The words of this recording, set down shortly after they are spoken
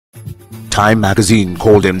Time magazine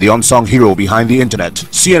called him the unsung hero behind the internet.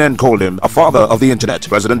 CNN called him a father of the internet.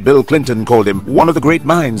 President Bill Clinton called him one of the great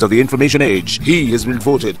minds of the information age. He has been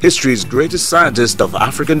voted history's greatest scientist of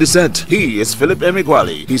African descent. He is Philip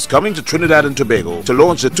Emeagwali. He's coming to Trinidad and Tobago to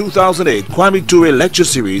launch the 2008 Kwame Ture lecture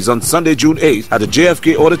series on Sunday, June 8th at the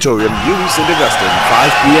JFK Auditorium, UWI St. Augustine,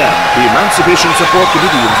 5 p.m. The Emancipation Support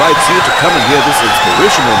Committee invites you to come and hear this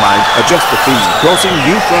inspirational mind adjust the theme, crossing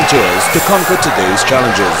new frontiers to conquer today's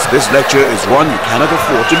challenges. This lecture is one you cannot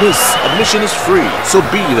afford to miss. Admission is free, so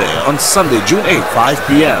be there on Sunday, June 8th, 5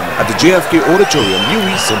 p.m. at the JFK Auditorium,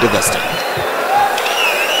 UWI St. Augustine.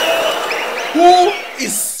 Who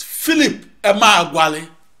is Philip Emeagwali?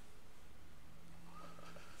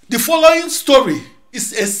 The following story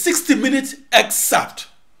is a 60-minute excerpt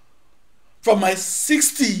from my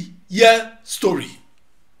 60-year story.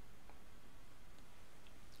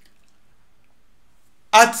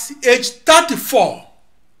 At age 34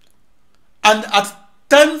 and at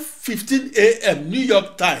 10:15 a.m. New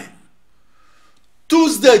York time,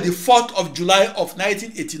 Tuesday the 4th of July of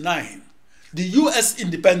 1989, the U.S.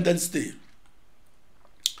 Independence Day,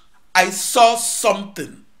 I saw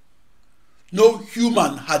something no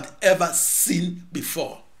human had ever seen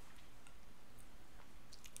before.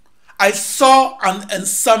 I saw an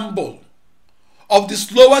ensemble of the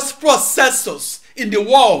slowest processors in the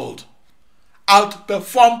world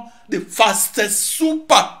outperform the fastest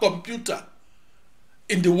supercomputer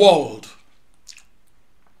in the world.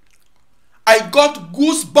 I got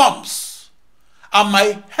goosebumps and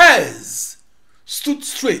my hairs stood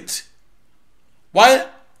straight while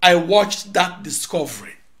I watched that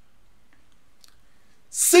discovery.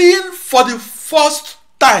 Seeing for the first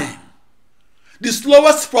time the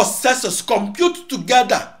slowest processors compute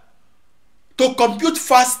together to compute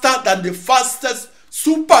faster than the fastest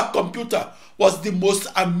supercomputer was the most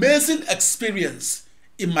amazing experience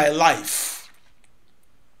in my life.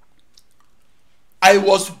 I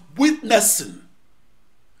was witnessing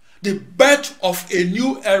the birth of a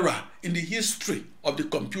new era in the history of the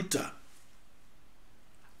computer.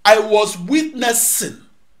 I was witnessing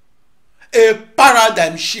a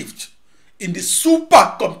paradigm shift in the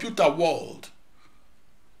supercomputer world.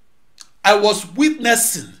 I was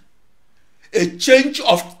witnessing a change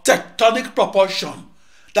of tectonic proportion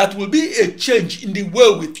that will be a change in the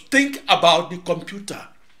way we think about the computer.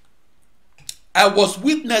 I was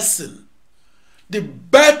witnessing the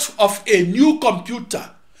birth of a new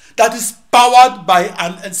computer that is powered by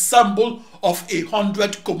an ensemble of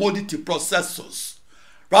 100 commodity processors,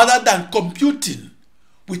 rather than computing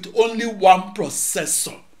with only one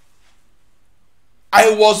processor.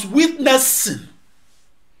 I was witnessing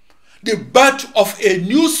the birth of a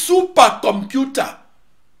new supercomputer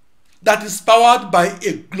that is powered by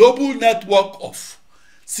a global network of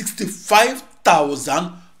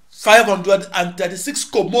 65,536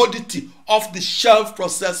 commodity off-the-shelf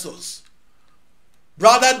processors,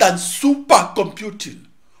 rather than supercomputing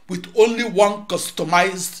with only one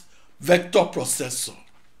customized vector processor.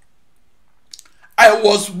 I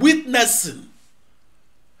was witnessing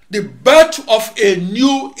the birth of a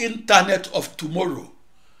new Internet of Tomorrow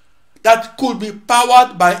that could be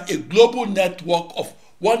powered by a global network of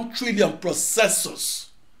 1 trillion processors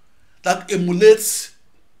that emulates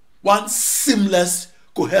one seamless,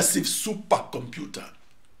 cohesive supercomputer.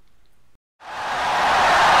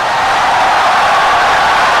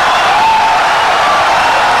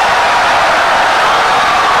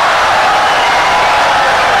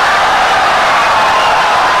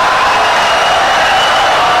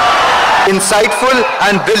 Insightful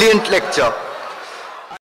and brilliant lecture.